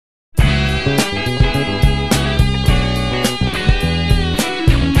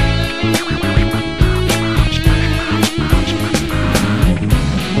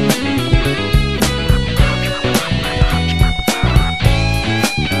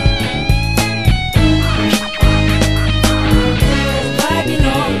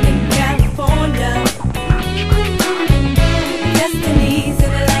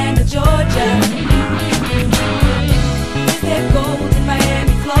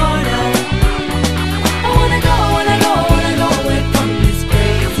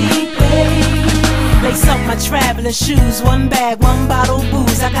Travellin shoes, one bag, one bottle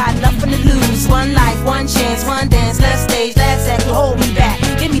booze. I got nothing to lose. One life, one chance, one dance, last stage, last act will hold me back.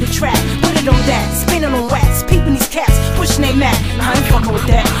 Give me the track, put it on that, spinning on wax, peeping these cats, pushing they mat. I ain't fucking with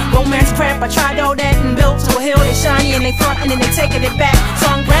that romance crap. I tried all that and built to a hill. They shiny and they frontin' and they taking it back. So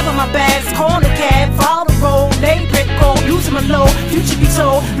I'm grabbing my bags, calling the cab, follow the road, lay brick gold, losing my load. Future be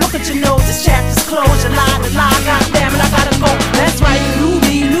told, look at your nose, this chapter's closed. You lie, the lie, goddamn it, I gotta go. That's right, you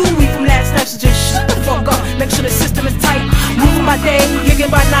knew me from last night, so just shut the fuck up. Make sure the system is tight. Moving by day, gigging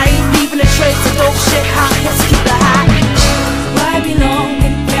by night, leaving a trace of dope shit hot. Let's keep the high. I belong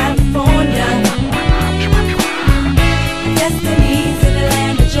in California. Destiny's in the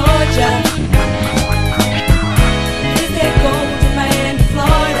land of Georgia. This they go to Miami,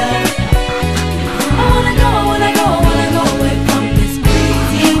 Florida. I wanna go away from this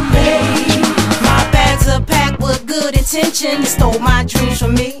crazy place. My bags are packed with good intention. You stole my dreams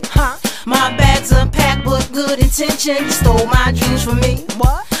from me, huh? My bags are packed with good intention. You stole my dreams from me.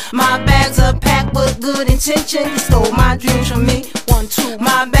 What? My bags are packed with good intention. You stole my dreams from me. 1, 2.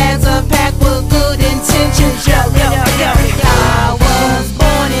 My bags are packed with good intentions. Yo, yo, yo, yo. I was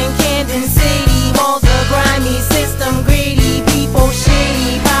born in Kansas City. Walls are grimy, system greedy, people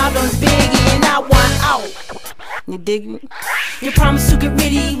shady, problems biggie, and I want out. You dig me? You promise to get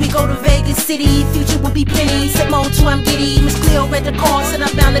ritty. We go to Vegas City. Future will be plenty. Sip mode 2, I'm giddy. Miss Cleo read the call. Said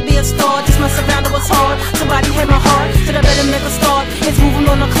I'm bound to be a star. Just my surrounding was hard. Somebody hit my heart. Said I better make a start. It's moving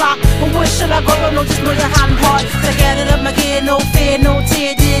on the clock. But where should I go? No, just know you're hot and hard. So I gathered up my gear. No fear, no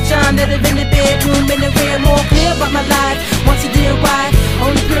tear. Dear John, that have been the bedroom. In the rear, more clear about my life. Once you did right,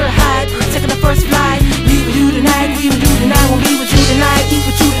 only pure hide. Taking the first flight. Leave with you tonight. Leave with you tonight. Won't be with you tonight. Eat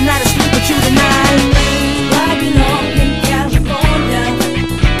with you tonight. Sleep with you tonight.